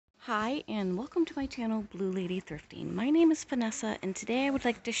Hi and welcome to my channel Blue Lady Thrifting. My name is Vanessa and today I would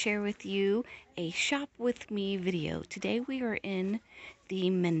like to share with you a shop with me video. Today we are in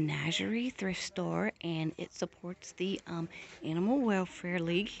the Menagerie thrift store and it supports the Animal Welfare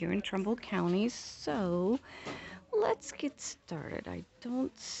League here in Trumbull County. So let's get started. I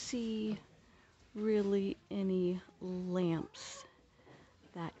don't see really any lamps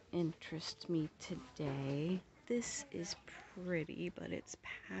that interest me today. This is pretty, but it's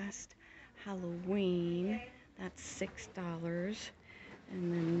past Halloween. That's $6.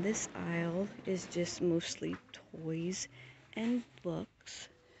 And then this aisle is just mostly toys and books.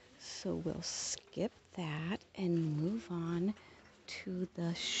 So we'll skip that and move on to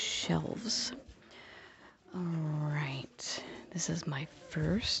the shelves. All right, this is my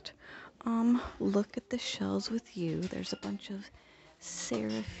first look at the shelves with you. There's a bunch of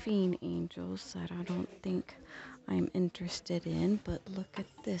seraphine angels that I don't think I'm interested in, but look at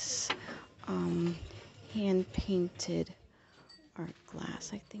this hand painted art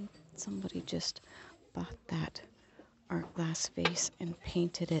glass. I think somebody just bought that art glass vase and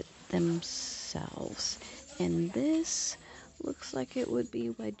painted it themselves. And this looks like it would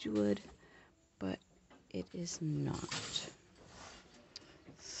be Wedgwood, but it is not.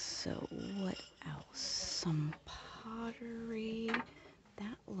 So what else? Some pottery.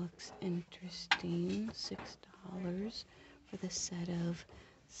 That looks interesting. $6 for the set of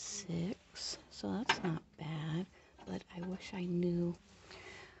 6. So that's not bad. But I wish I knew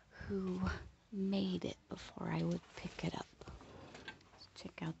who made it before I would pick it up. Let's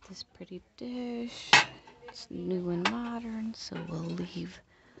check out this pretty dish. It's new and modern, so we'll leave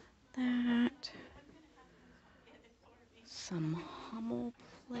that. Some Hummel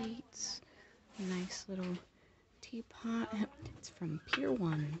plates. Nice little teapot. It's from Pier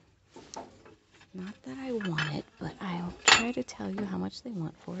 1. Not that I want it, but I'll try to tell you how much they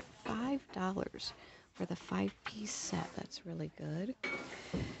want for it. $5 for the 5-piece set. That's really good.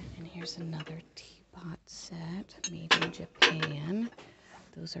 And here's another teapot set made in Japan.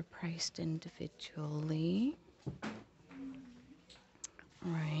 Those are priced individually.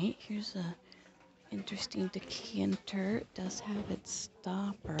 All right, here's a interesting decanter. It does have its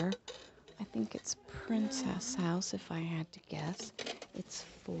stopper. I think it's Princess House, if I had to guess. It's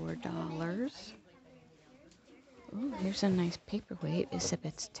 $4. Oh, here's a nice paperweight. It's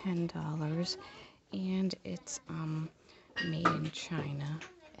 $10, and it's made in China,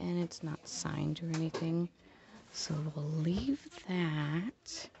 and it's not signed or anything. So we'll leave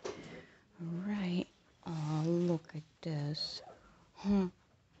that. All right. Oh, look at this.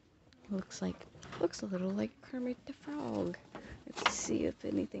 Looks a little like Kermit the Frog. Let's see if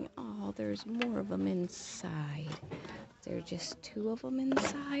anything. Oh, there's more of them inside. There are just 2 of them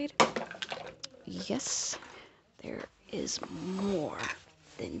inside. Yes, there is more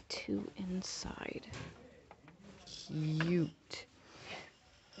than 2 inside. Cute.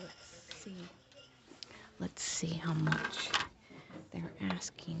 Let's see how much they're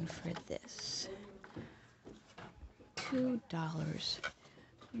asking for this. $2.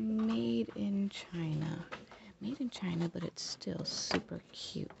 Made in China. Made in China, but it's still super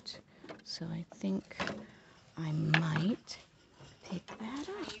cute. So I think I might pick that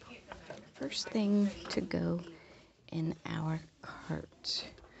up. First thing to go in our cart.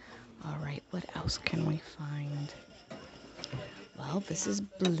 All right, what else can we find? Well, this is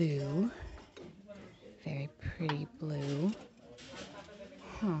blue. Very pretty blue.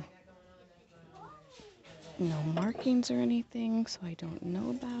 No markings or anything, so I don't know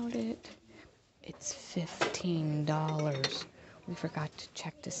about it. It's $15. We forgot to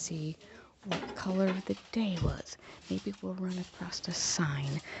check to see what color of the day was. Maybe we'll run across a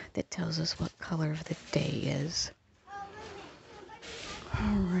sign that tells us what color of the day is.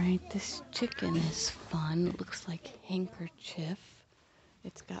 Alright, this chicken is fun. It looks like handkerchief.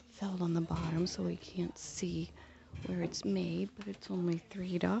 It's got felt on the bottom so we can't see where it's made, but it's only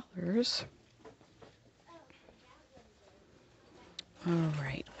 $3.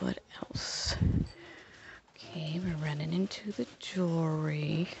 Alright, what else? Okay, we're running into the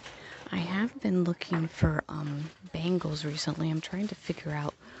jewelry. I have been looking for bangles recently. I'm trying to figure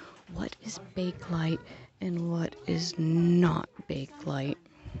out what is Bakelite and what is not Bakelite.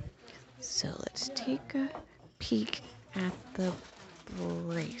 So let's take a peek at the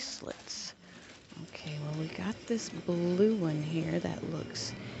bracelets. Okay, well, we got this blue one here that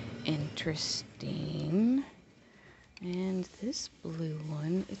looks interesting. And this blue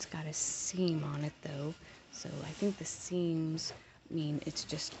one, it's got a seam on it though. So I think the seams mean it's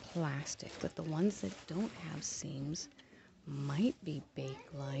just plastic. But the ones that don't have seams might be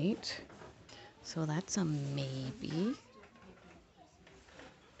Bakelite. So that's a maybe.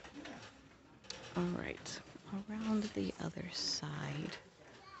 Alright, around the other side.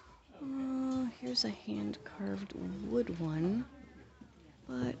 Here's a hand-carved wood one,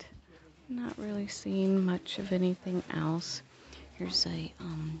 but not really seeing much of anything else. Here's a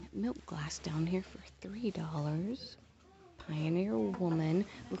milk glass down here for $3. Pioneer Woman.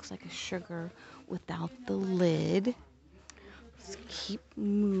 Looks like a sugar without the lid. Let's keep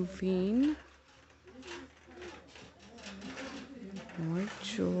moving. More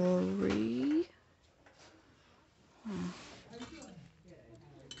jewelry.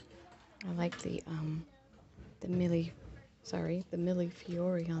 I like the Millie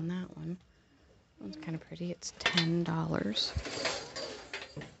Fiore on that one. That one's kind of pretty. It's $10.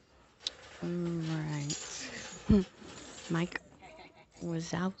 Alright. Mike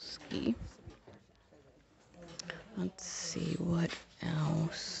Wazowski. Let's see what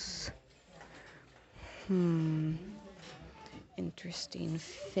else. Interesting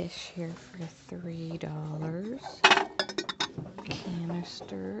fish here for $3.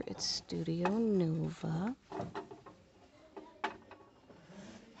 Canister. It's Studio Nova.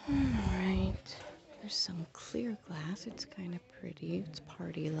 Alright. There's some clear glass. It's kind of pretty. It's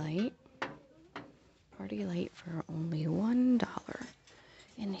Party Light. Party Light for only $1.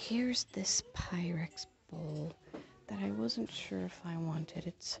 And here's this Pyrex bowl that I wasn't sure if I wanted.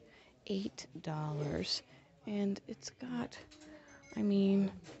 It's $8. And it's got,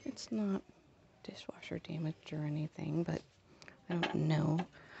 it's not dishwasher damaged or anything, but I don't know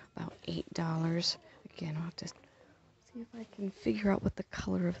about $8. Again, I'll have to see if I can figure out what the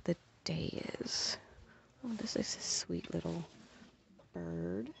color of the day is. Oh, this is a sweet little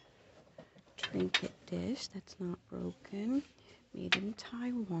bird. Trinket dish that's not broken. Made in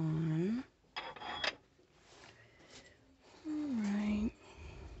Taiwan. Alright.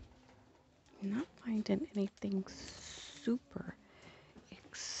 I'm not finding anything super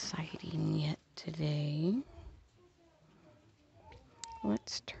exciting yet today.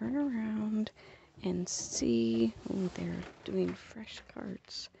 Let's turn around and see. Oh, they're doing fresh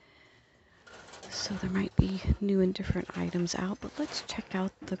carts. So there might be new and different items out, but let's check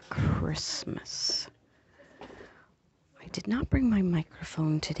out the Christmas. I did not bring my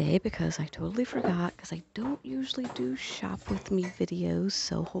microphone today because I totally forgot, because I don't usually do shop with me videos,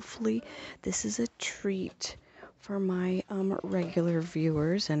 so hopefully this is a treat for my regular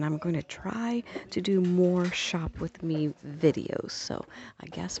viewers, and I'm going to try to do more shop with me videos. So I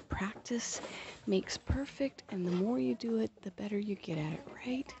guess practice makes perfect, and the more you do it, the better you get at it,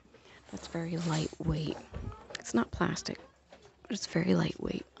 right? That's very lightweight. It's not plastic, but it's very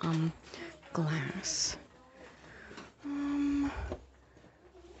lightweight. Glass.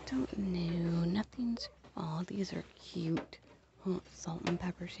 Don't know. Nothing's. Oh, these are cute. Salt and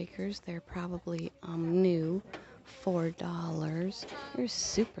pepper shakers. They're probably new. $4. They're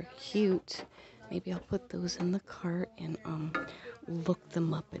super cute. Maybe I'll put those in the cart and look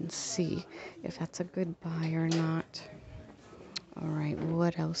them up and see if that's a good buy or not. Alright,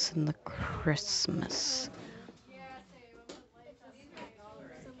 what else in the Christmas?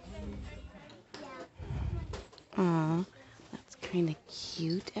 Aw, that's kind of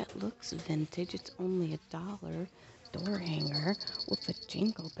cute. It looks vintage. It's only $1. Door hanger with a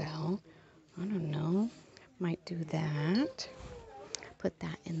jingle bell. I don't know. Might do that. Put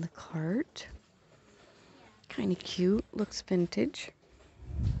that in the cart. Kind of cute. Looks vintage.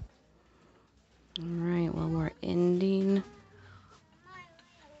 Alright, well, we're ending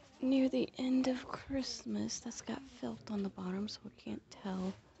near the end of Christmas. That's got felt on the bottom, so I can't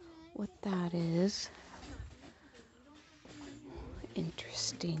tell what that is.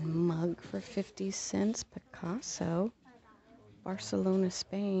 Interesting mug for 50 cents. Picasso. Barcelona,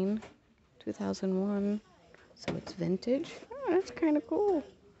 Spain. 2001. So it's vintage. Oh, that's kind of cool.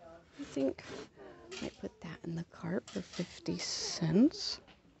 I think I might put that in the cart for 50 cents.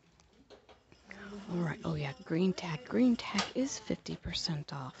 Alright, oh yeah, green tag. Green tag is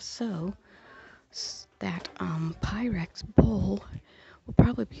 50% off. So that Pyrex bowl will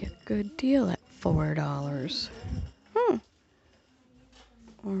probably be a good deal at $4.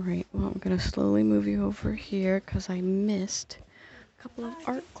 Alright, well, I'm going to slowly move you over here because I missed a couple of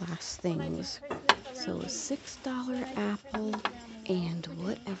art glass things. So a $6 apple, and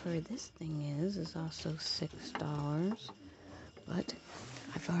whatever this thing is also $6. But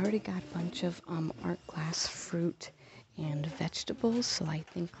I've already got a bunch of art glass fruit and vegetables, so I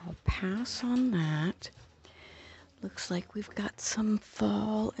think I'll pass on that. Looks like we've got some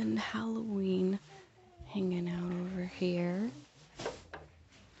fall and Halloween hanging out over here.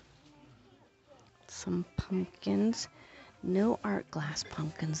 Some pumpkins. No art glass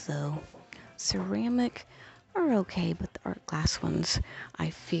pumpkins though. Ceramic are okay, but the art glass ones I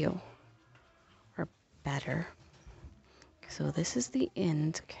feel better. So this is the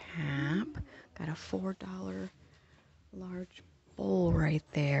end cap. Got a $4 large bowl right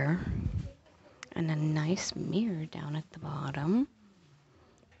there. And a nice mirror down at the bottom.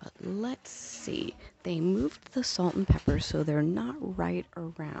 But let's see. They moved the salt and pepper so they're not right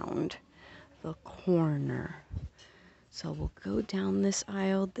around the corner. So we'll go down this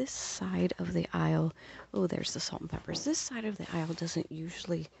aisle. This side of the aisle, oh, there's the salt and peppers. This side of the aisle doesn't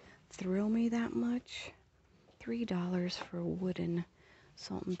usually thrill me that much. $3 for wooden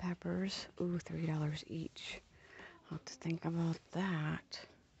salt and peppers. Ooh, $3 each. I'll have to think about that.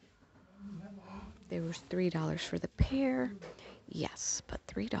 There was $3 for the pair. Yes, but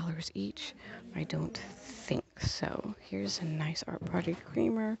 $3 each? I don't think so. Here's a nice Art Project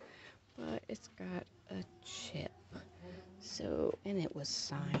creamer, but it's got a chip. So, and it was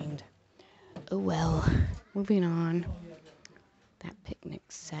signed. Oh well, moving on. That picnic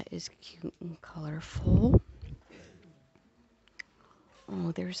set is cute and colorful.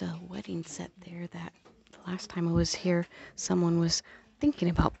 Oh, there's a wedding set there that the last time I was here, someone was thinking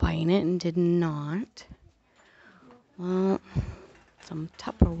about buying it and did not. Well, some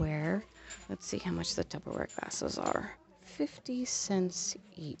Tupperware. Let's see how much the Tupperware glasses are. 50 cents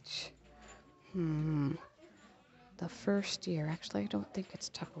each. The first year. Actually, I don't think it's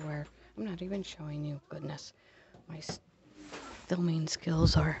Tupperware. I'm not even showing you. Goodness. My filming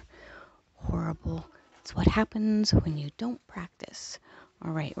skills are horrible. It's what happens when you don't practice.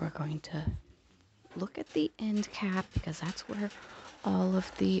 All right, we're going to look at the end cap because that's where all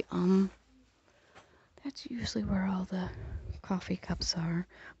of the, that's usually where all the coffee cups are.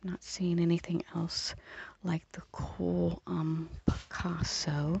 I'm not seeing anything else like the cool,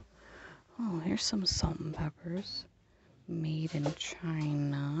 Picasso. Oh, here's some salt and peppers made in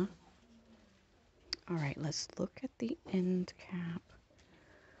China. All right, let's look at the end cap.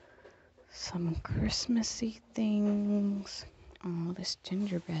 Some Christmassy things. Oh, this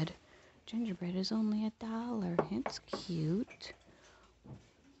gingerbread. Gingerbread is only $1. It's cute.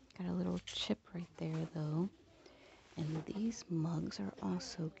 Got a little chip right there, though. And these mugs are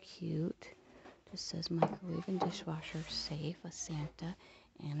also cute. Just says microwave and dishwasher safe, a Santa,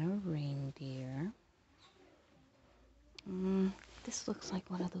 and a reindeer. This looks like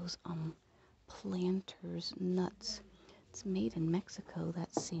one of those planters nuts. It's made in Mexico,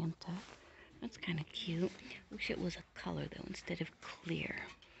 that Santa. That's kind of cute. Wish it was a color though instead of clear.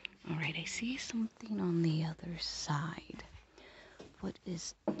 All right, I see something on the other side. What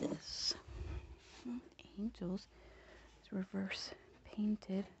is this? Angels. It's reverse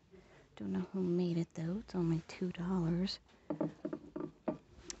painted. Don't know who made it though. It's only $2. All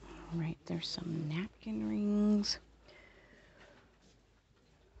right, there's some napkin rings.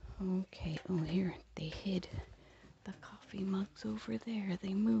 Okay, oh here, they hid the coffee mugs over there.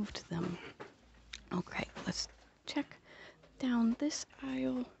 They moved them. Okay, let's check down this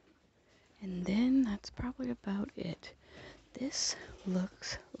aisle. And then that's probably about it. This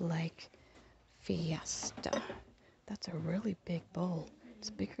looks like Fiesta. That's a really big bowl. It's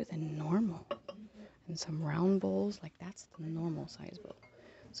bigger than normal. And some round bowls, like that's the normal size bowl.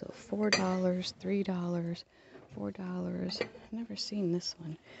 So $4, $3, $4. I've never seen this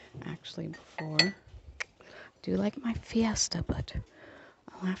one actually before. I do like my Fiesta, but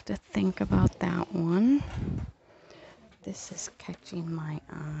I'll have to think about that one. This is catching my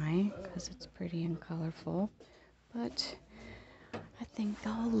eye because it's pretty and colorful, but I think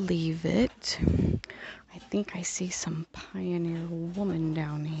I'll leave it. I think I see some Pioneer Woman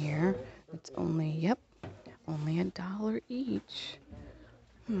down here. It's only, only $1 each.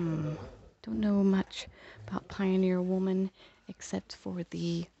 Don't know much about Pioneer Woman except for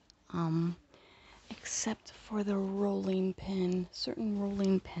the rolling pin. Certain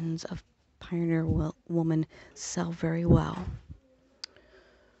rolling pins of Pioneer Woman sell very well.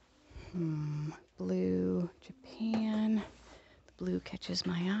 Blue, Japan. The blue catches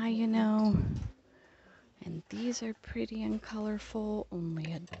my eye, you know. And these are pretty and colorful, only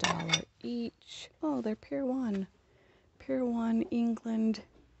 $1 each. Oh, they're Pier 1. Pier 1, England.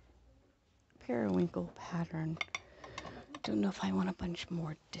 Periwinkle pattern. Don't know if I want a bunch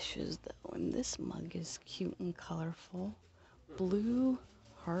more dishes though. And this mug is cute and colorful. Blue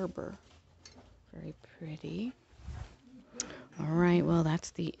Harbor. Very pretty. Alright, well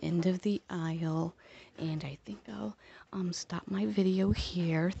that's the end of the aisle. And I think I'll stop my video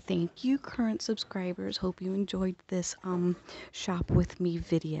here. Thank you, current subscribers. Hope you enjoyed this shop with me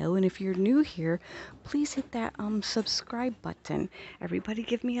video. And if you're new here, please hit that subscribe button. Everybody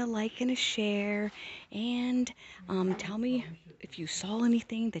give me a like and a share. And tell me if you saw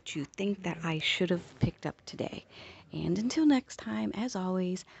anything that you think that I should have picked up today. And until next time, as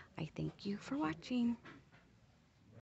always, I thank you for watching.